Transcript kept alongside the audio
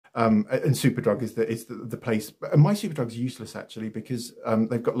And Superdrug is the place. And my Superdrug's useless actually, because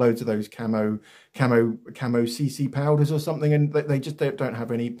they've got loads of those camo CC powders or something, and they just don't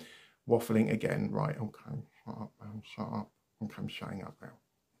have any. Waffling again, right? Okay, shut up. Okay, I'm shutting up now.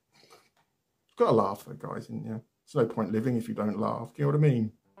 Got to laugh though, guys, and yeah, it's no point living if you don't laugh. Do you know what I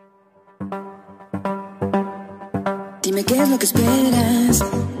mean? Dime qué es lo que esperas.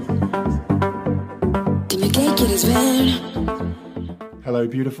 Dime qué quieres ver. Hello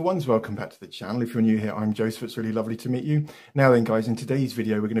beautiful ones, welcome back to the channel. If you're new here, I'm Joseph. It's really lovely to meet you. Now then guys, in today's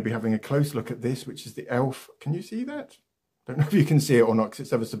video we're going to be having a close look at this, which is the E.L.F. Can you see that? Don't know if you can see it or not because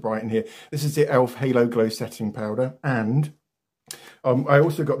it's ever so bright in here. This is the E.L.F. Halo Glow Setting Powder, and I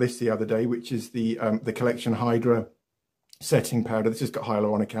also got this the other day, which is the collection Hydra setting powder. This has got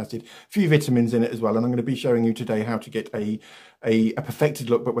hyaluronic acid, a few vitamins in it as well, and I'm going to be showing you today how to get a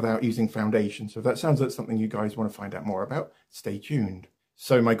perfected look but without using foundation. So if that sounds like something you guys want to find out more about, stay tuned.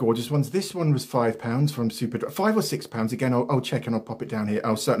 So my gorgeous ones, this one was £5 from Superdrug, £5 or £6 again. I'll check and I'll pop it down here.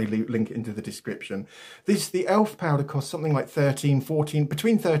 I'll certainly link it into the description. The E.L.F. powder costs something like 13, 14,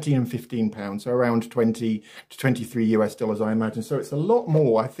 between 13 and £15, so around 20 to 23 US dollars, I imagine. So it's a lot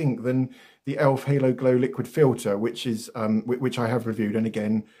more, I think, than the E.L.F. Halo Glow Liquid Filter, which I have reviewed. And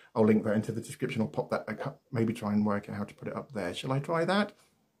again, I'll link that into the description. I'll pop that, maybe try and work out how to put it up there. Shall I try that?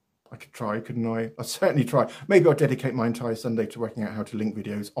 I could try, couldn't I? I'll certainly try. Maybe I'll dedicate my entire Sunday to working out how to link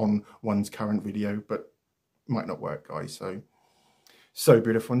videos on one's current video, but it might not work, guys. So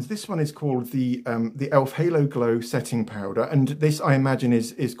beautiful ones. This one is called the E.L.F. Halo Glow Setting Powder, and this I imagine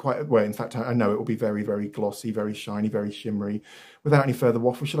is quite well. In fact, I know it will be very, very glossy, very shiny, very shimmery. Without any further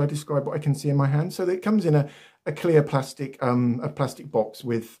waffle, shall I describe what I can see in my hand? So it comes in a clear plastic box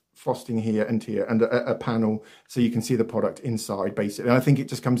with frosting here and here, and a panel so you can see the product inside basically. And I think it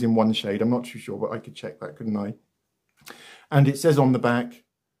just comes in one shade. I'm not too sure, but I could check that, couldn't I? And it says on the back,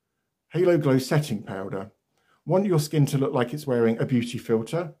 Halo Glow Setting Powder. Want your skin to look like it's wearing a beauty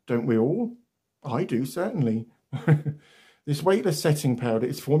filter, don't we all? I do, certainly. This weightless setting powder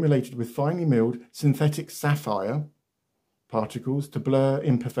is formulated with finely milled synthetic sapphire particles to blur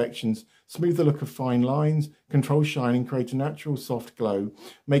imperfections, smooth the look of fine lines, control shining, create a natural soft glow.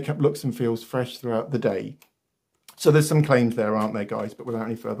 Makeup looks and feels fresh throughout the day. So there's some claims there, aren't there, guys? But without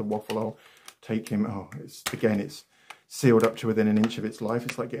any further waffle, I'll take him. Oh, it's sealed up to within an inch of its life.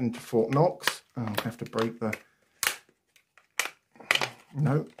 It's like getting to Fort Knox. Oh, I have to break the...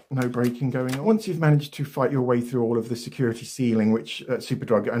 No breaking going on. Once you've managed to fight your way through all of the security sealing, which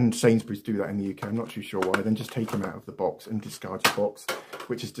Superdrug and Sainsbury's do that in the UK, I'm not too sure why, then just take him out of the box and discard your box,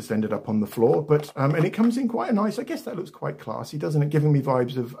 which has just ended up on the floor. But and it comes in quite a nice, I guess that looks quite classy, doesn't it? Giving me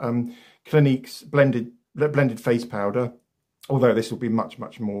vibes of Clinique's blended face powder, although this will be much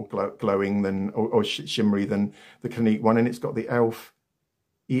more glowing than or shimmery than the Clinique one. And it's got the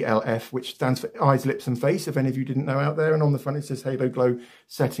E.L.F, which stands for eyes, lips and face, if any of you didn't know out there. And on the front it says Halo Glow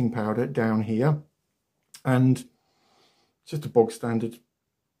Setting Powder down here. And just a bog standard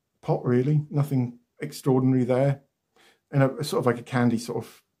pot, really. Nothing extraordinary there. And a sort of like a candy sort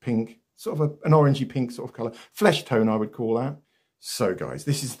of pink, sort of an orangey pink sort of colour. Flesh tone, I would call that. So guys,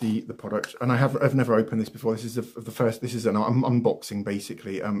 this is the product, and I've never opened this before. This is the first. This is an unboxing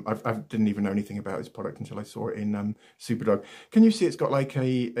basically. I didn't even know anything about this product until I saw it in Superdrug. Can you see it's got like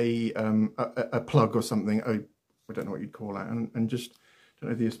a plug or something? Oh, I don't know what you'd call that, and just don't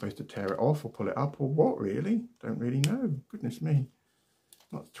know if you're supposed to tear it off or pull it up or what. Really, don't really know. Goodness me,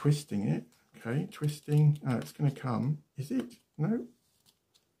 not twisting it. Okay, twisting. Oh, it's going to come. Is it? No.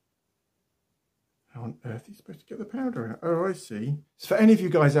 How on earth are you supposed to get the powder out? Oh, I see. So for any of you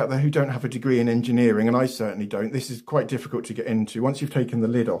guys out there who don't have a degree in engineering, and I certainly don't, this is quite difficult to get into. Once you've taken the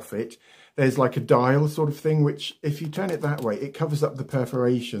lid off it, there's like a dial sort of thing, which if you turn it that way, it covers up the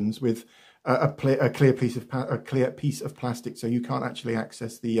perforations with a clear piece of plastic, so you can't actually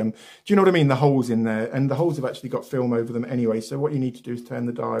access the, do you know what I mean? The holes in there, and the holes have actually got film over them anyway. So what you need to do is turn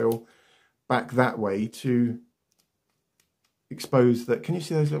the dial back that way to expose that. Can you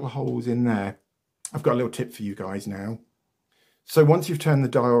see those little holes in there? I've got a little tip for you guys now. So once you've turned the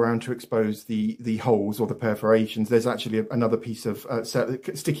dial around to expose the holes or the perforations, there's actually another piece of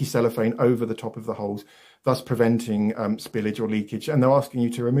sticky cellophane over the top of the holes, thus preventing spillage or leakage. And they're asking you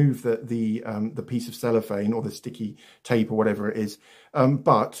to remove the piece of cellophane or the sticky tape or whatever it is. And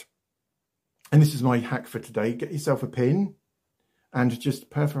this is my hack for today, get yourself a pin and just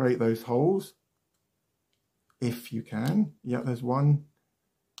perforate those holes if you can. Yeah, there's 1,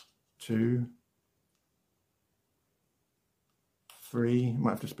 2, 3,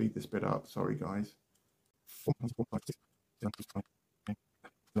 might have to speed this bit up, sorry guys. 4, 5, 6, 7, 8,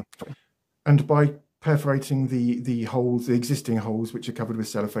 9, 10. And by perforating the holes, the existing holes, which are covered with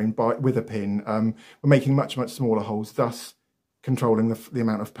cellophane with a pin. We're making much smaller holes, thus controlling the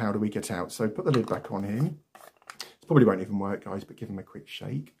amount of powder we get out. So put the lid back on here. It probably won't even work, guys, but give them a quick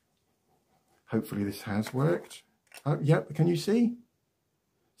shake. Hopefully this has worked. Yep, can you see?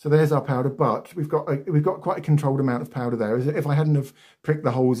 So there's our powder, but we've got quite a controlled amount of powder there. If I hadn't have pricked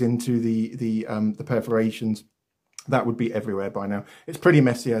the holes into the perforations, that would be everywhere by now. It's pretty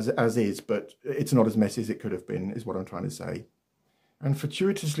messy as is, but it's not as messy as it could have been, is what I'm trying to say. And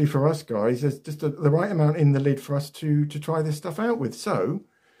fortuitously for us, guys, there's just the right amount in the lid for us to try this stuff out with. So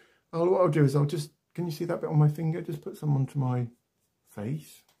what I'll do is can you see that bit on my finger? Just put some onto my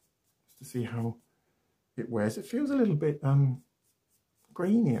face just to see how it wears. It feels a little bit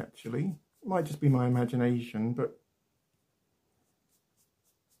grainy, actually. It might just be my imagination, but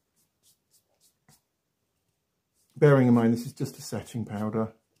bearing in mind this is just a setting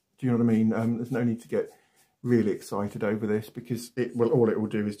powder. Do you know what I mean? There's no need to get really excited over this, because all it will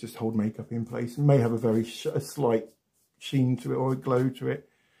do is just hold makeup in place. It may have a slight sheen to it or a glow to it.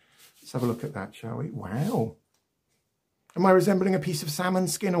 Let's have a look at that, shall we? Wow. Am I resembling a piece of salmon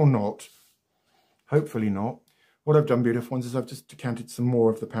skin or not? Hopefully not. What I've done, beautiful ones, is I've just decanted some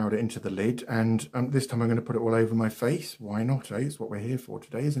more of the powder into the lid, and this time I'm going to put it all over my face. Why not, eh? It's what we're here for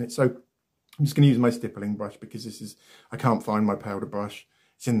today, isn't it? So I'm just going to use my stippling brush, because I can't find my powder brush.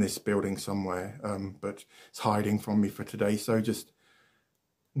 It's in this building somewhere, but it's hiding from me for today. So just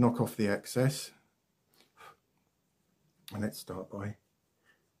knock off the excess. And let's start by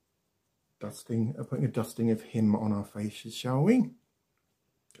putting a dusting of him on our faces, shall we?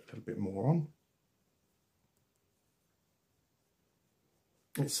 Get a little bit more on.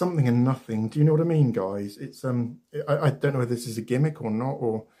 It's something and nothing. Do you know what I mean, guys? It's I don't know whether this is a gimmick or not,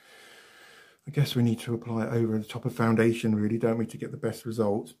 or I guess we need to apply it over the top of foundation, really, don't we, to get the best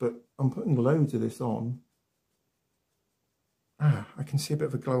results. But I'm putting loads of this on. I can see a bit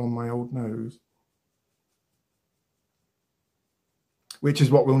of a glow on my old nose, which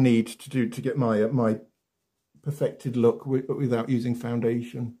is what we'll need to do to get my perfected look without using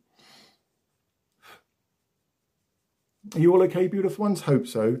foundation. Are you all okay, beautiful ones? Hope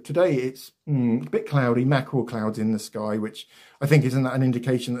so. Today it's a bit cloudy, mackerel clouds in the sky, which I think isn't that an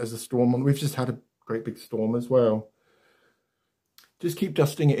indication that there's a storm on. We've just had a great big storm as well. Just keep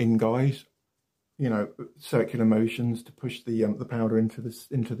dusting it in, guys. You know, circular motions to push the powder into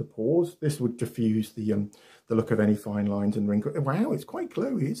the pores. This would diffuse the look of any fine lines and wrinkles. Wow, it's quite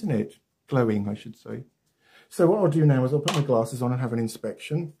glowy, isn't it? Glowing, I should say. So what I'll do now is I'll put my glasses on and have an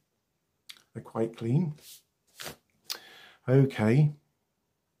inspection. They're quite clean. Okay.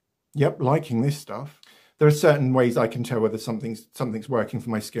 Yep, liking this stuff. There are certain ways I can tell whether something's working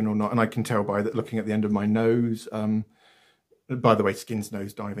for my skin or not, and I can tell by looking at the end of my nose. By the way, skin's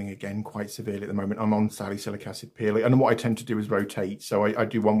nosediving again quite severely at the moment. I'm on salicylic acid peel, and what I tend to do is rotate. So I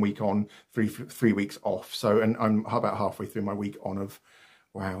do 1 week on, three weeks off. So, and I'm about halfway through my week on of,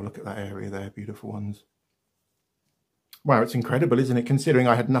 wow, look at that area there, beautiful ones. Wow, it's incredible, isn't it? Considering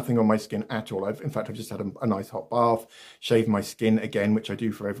I had nothing on my skin at all. In fact, I've just had a nice hot bath, shaved my skin again, which I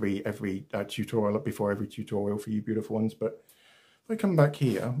do for every tutorial, before every tutorial for you beautiful ones. But if I come back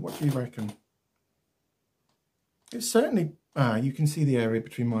here, what do you reckon? It's certainly, you can see the area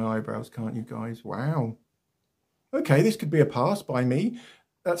between my eyebrows, can't you guys? Wow. Okay, this could be a pass by me.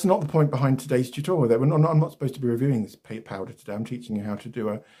 That's not the point behind today's tutorial, though. I'm not supposed to be reviewing this powder today. I'm teaching you how to do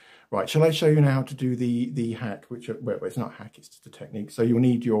a... Right, shall I show you now how to do the hack, which, well, it's not a hack, it's just a technique. So you'll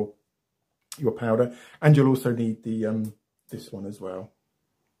need your powder, and you'll also need the this one as well,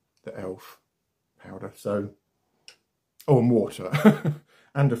 the E.L.F powder. So, oh, and water,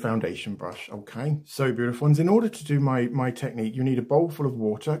 and a foundation brush, okay? So, beautiful ones, in order to do my technique, you need a bowl full of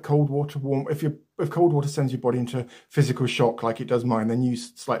water, cold water, warm. If cold water sends your body into physical shock like it does mine, then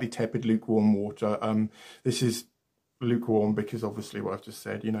use slightly tepid, lukewarm water. This is lukewarm because obviously what I've just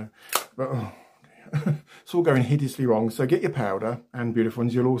said, you know, but oh, it's all going hideously wrong. So get your powder, and beautiful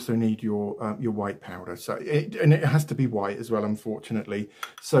ones, you'll also need your white powder. So and it has to be white as well, unfortunately.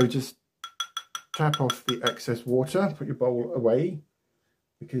 So just tap off the excess water, put your bowl away,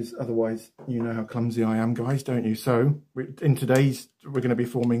 because otherwise you know how clumsy I am, guys, don't you? So in today's, we're going to be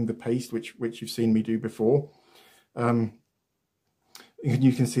forming the paste, which you've seen me do before. You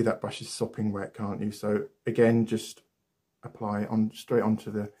can see that brush is sopping wet, can't you? So again, just apply straight onto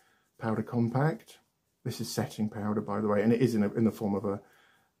the powder compact. This is setting powder, by the way, and it is in the form of a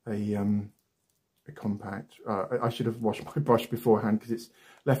compact. I should have washed my brush beforehand, because it's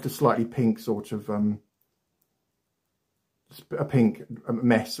left a slightly pink sort of a pink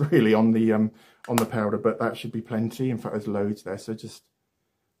mess really on the powder, but that should be plenty. In fact, there's loads there, so just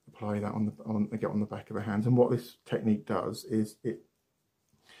apply that on the back of the hands. And what this technique does is it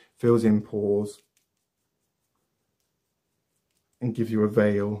fills in pores and gives you a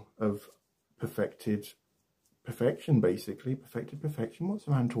veil of perfection, basically. Perfected perfection. What's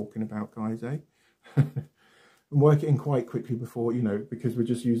the man talking about, guys, eh? And work it in quite quickly before, you know, because we're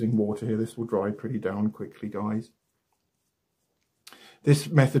just using water here. This will dry pretty down quickly, guys. This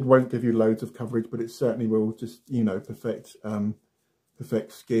method won't give you loads of coverage, but it certainly will just, you know, perfect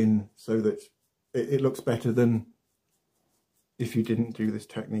skin so that it looks better than if you didn't do this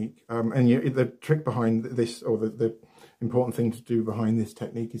technique. And the trick behind this, or the important thing to do behind this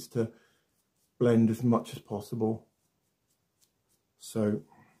technique, is to blend as much as possible. So,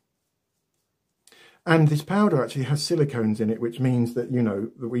 and this powder actually has silicones in it, which means that, you know,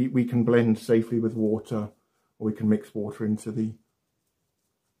 that we can blend safely with water, or we can mix water into the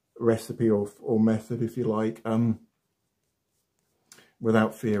recipe or method, if you like,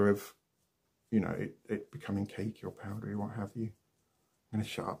 without fear of, you know, it becoming cakey or powdery or what have you. I'm going to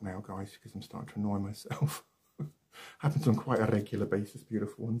shut up now, guys, because I'm starting to annoy myself. Happens on quite a regular basis,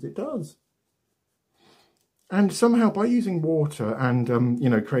 beautiful ones. It does. And somehow by using water and, you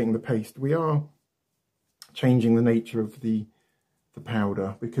know, creating the paste, we are changing the nature of the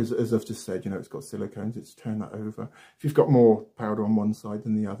powder, because as I've just said, you know, it's got silicones. It's turn that over. If you've got more powder on one side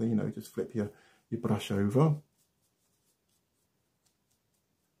than the other, you know, just flip your brush over.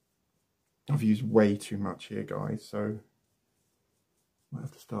 I've used way too much here, guys, so might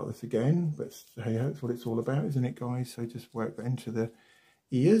have to start this again, but hey, that's what it's all about, isn't it, guys? So just work that into the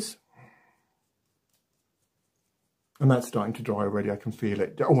ears. And that's starting to dry already. I can feel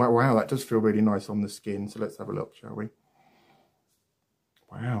it. Oh, wow, that does feel really nice on the skin. So let's have a look, shall we?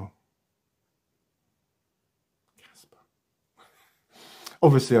 Wow. Casper.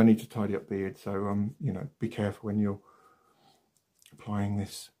 Obviously, I need to tidy up beard, so, you know, be careful when you're applying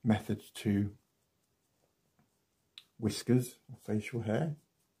this method to whiskers or facial hair.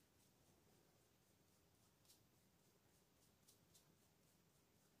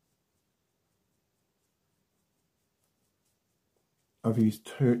 I've used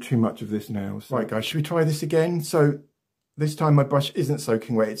too much of this now. So. Right, guys, should we try this again? So this time my brush isn't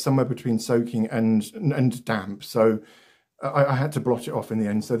soaking wet. It's somewhere between soaking and damp. So I had to blot it off in the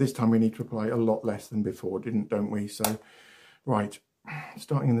end. So this time we need to apply a lot less than before, don't we? So, right,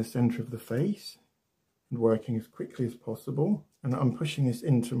 starting in the centre of the face and working as quickly as possible. And I'm pushing this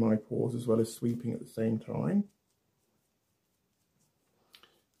into my pores as well as sweeping at the same time.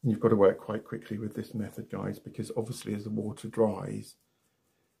 And you've got to work quite quickly with this method, guys, because obviously as the water dries,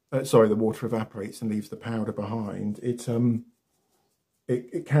 the water evaporates and leaves the powder behind, it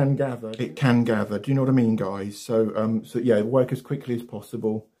can gather. It can gather. Do you know what I mean, guys? So yeah, work as quickly as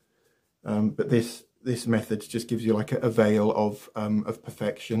possible. But this method just gives you like a veil of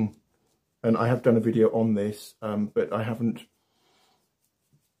perfection. And I have done a video on this, but I haven't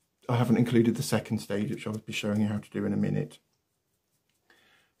included the second stage, which I'll be showing you how to do in a minute.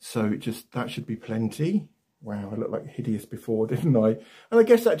 So that should be plenty. Wow, I looked like hideous before, didn't I? And I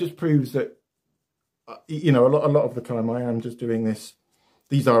guess that just proves that, you know, a lot of the time I am just doing this.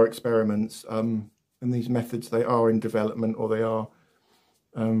 These are experiments, and these methods, they are in development, or they are,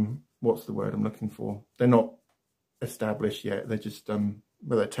 what's the word I'm looking for? They're not established yet. They're just, well,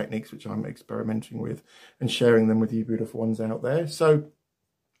 they're techniques which I'm experimenting with and sharing them with you beautiful ones out there. So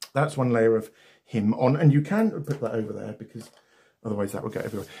that's one layer of him on, and you can put that over there because otherwise that will get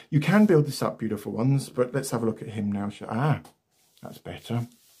everywhere. You can build this up, beautiful ones, but let's have a look at him now. That's better.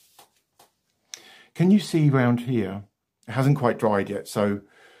 Can you see round here? It hasn't quite dried yet, so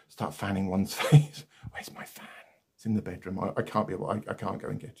start fanning one's face. Where's my fan? It's in the bedroom. I can't go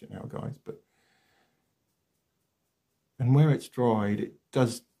and get it now, guys. And where it's dried, it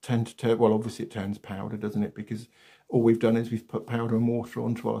does tend to turn, well, obviously it turns powder, doesn't it? Because all we've done is we've put powder and water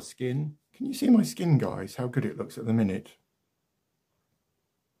onto our skin. Can you see my skin, guys? How good it looks at the minute.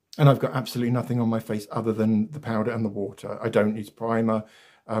 And I've got absolutely nothing on my face other than the powder and the water. I don't use primer.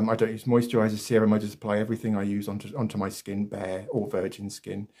 I don't use moisturiser, serum. I just apply everything I use onto my skin, bare or virgin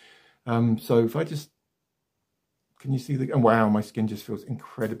skin. So if I just, can you see the, and wow, my skin just feels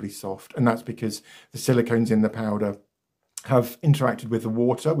incredibly soft. And that's because the silicones in the powder have interacted with the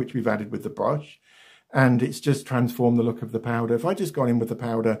water, which we've added with the brush. And it's just transformed the look of the powder. If I just gone in with the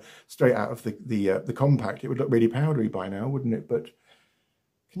powder straight out of the compact, it would look really powdery by now, wouldn't it? But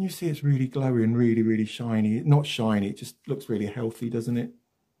can you see it's really glowy and really, really shiny? Not shiny, it just looks really healthy, doesn't it?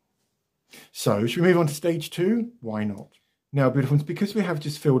 So, should we move on to stage 2? Why not? Now, beautiful ones, because we have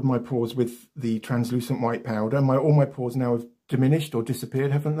just filled my pores with the translucent white powder, all my pores now have diminished or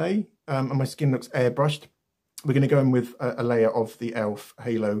disappeared, haven't they? And my skin looks airbrushed. we're going to go in with a layer of the E.L.F.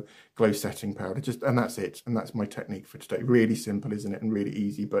 Halo Glow Setting Powder, and that's it. And that's my technique for today. Really simple, isn't it? And really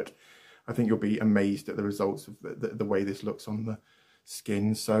easy, but I think you'll be amazed at the results of the way this looks on the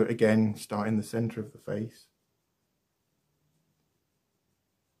skin. So again, start in the center of the face.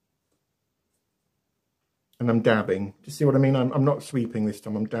 And I'm dabbing. Do you see what I mean? I'm not sweeping this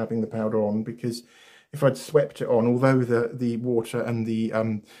time. I'm dabbing the powder on, because if I'd swept it on, although the water and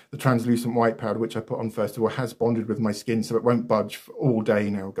the translucent white powder, which I put on first of all, has bonded with my skin, so it won't budge for all day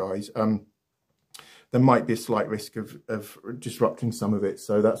now, guys. There might be a slight risk of disrupting some of it,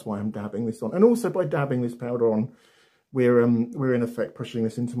 so that's why I'm dabbing this on. And also by dabbing this powder on, we're in effect pushing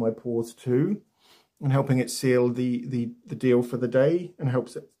this into my pores too, and helping it seal the deal for the day, and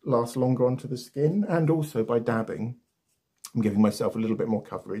helps it last longer onto the skin. And also by dabbing, I'm giving myself a little bit more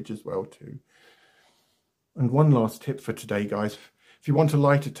coverage as well too. And one last tip for today, guys. If you want a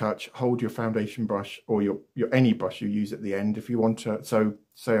lighter touch, hold your foundation brush, or your any brush you use at the end. If you want to, so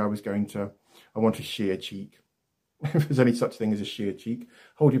say I want a sheer cheek. If there's any such thing as a sheer cheek,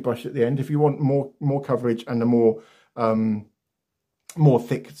 hold your brush at the end. If you want more coverage and a more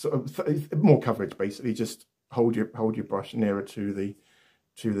thick, more coverage, basically, just hold your brush nearer to the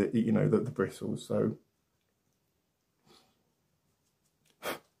the bristles. So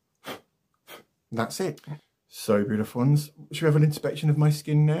that's it. So beautiful ones. Should we have an inspection of my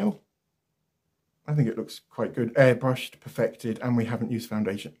skin now? I think it looks quite good. Airbrushed, perfected, and we haven't used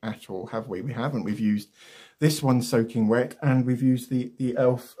foundation at all, have we? We haven't. We've used this one soaking wet, and we've used the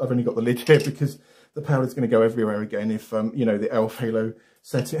E.L.F. I've only got the lid here because the powder's going to go everywhere again. If the E.L.F.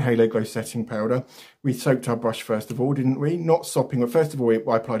 Halo Glow Setting Powder. We soaked our brush first of all, didn't we? Not sopping wet. First of all,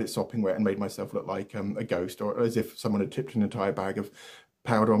 I applied it sopping wet and made myself look like a ghost, or as if someone had tipped an entire bag of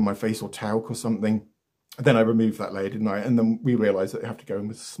powder on my face, or talc or something. Then I removed that layer, didn't I? And then we realised that you have to go in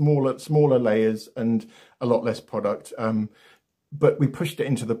with smaller layers and a lot less product. But we pushed it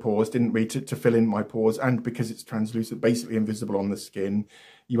into the pores, didn't we, to fill in my pores. And because it's translucent, basically invisible on the skin,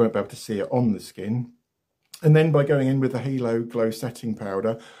 you won't be able to see it on the skin. And then by going in with the Halo Glow Setting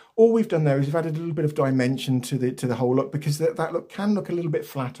Powder, all we've done there is we've added a little bit of dimension to the whole look, because that look can look a little bit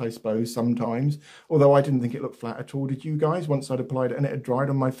flat, I suppose, sometimes. Although I didn't think it looked flat at all. Did you guys, once I'd applied it and it had dried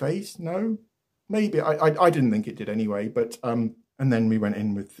on my face? No? Maybe. I didn't think it did anyway, but and then we went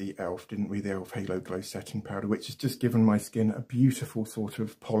in with the E.L.F., didn't we? The E.L.F. Halo Glow Setting Powder, which has just given my skin a beautiful sort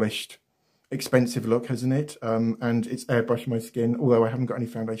of polished, expensive look, hasn't it? And it's airbrushed my skin, although I haven't got any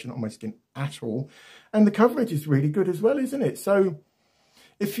foundation on my skin at all. And the coverage is really good as well, isn't it? So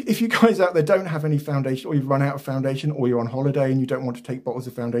if you guys out there don't have any foundation, or you've run out of foundation, or you're on holiday and you don't want to take bottles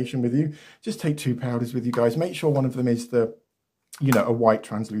of foundation with you, just take 2 powders with you, guys. Make sure one of them is a white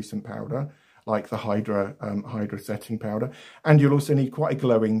translucent powder, like the Hydra setting powder. And you'll also need quite a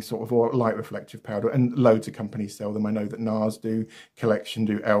glowing sort of, or light reflective powder, and loads of companies sell them. I know that NARS do, Collection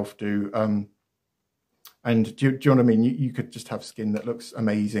do, E.L.F. do. And do you know what I mean? You could just have skin that looks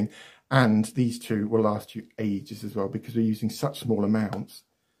amazing. And these two will last you ages as well, because we're using such small amounts.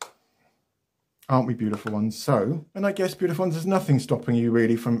 Aren't we, beautiful ones? So, and I guess, beautiful ones, there's nothing stopping you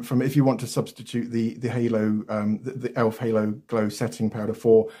really from if you want to substitute the Halo, the E.L.F. Halo Glow Setting Powder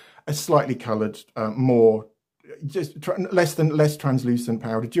for a slightly coloured, more, just less translucent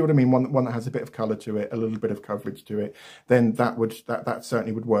powder. Do you know what I mean? One that has a bit of colour to it, a little bit of coverage to it. Then that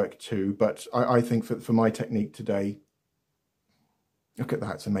certainly would work too. But I think for my technique today, look at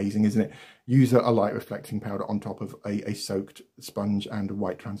that, it's amazing, isn't it? Use a light reflecting powder on top of a soaked sponge and a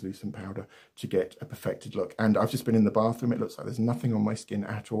white translucent powder to get a perfected look. And I've just been in the bathroom. It looks like there's nothing on my skin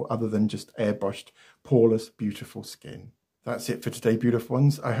at all other than just airbrushed, poreless, beautiful skin. That's it for today, beautiful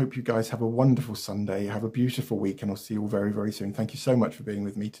ones. I hope you guys have a wonderful Sunday. Have a beautiful week, and I'll see you all very, very soon. Thank you so much for being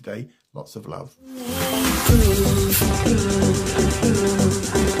with me today. Lots of love.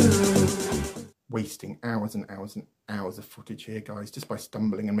 Wasting hours and hours and hours of footage here, guys, just by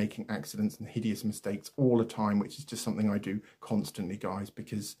stumbling and making accidents and hideous mistakes all the time, which is just something I do constantly, guys,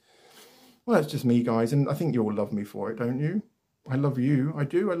 because, well, that's just me, guys, and I think you all love me for it, don't you? I love you. I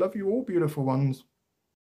do. I love you all, beautiful ones.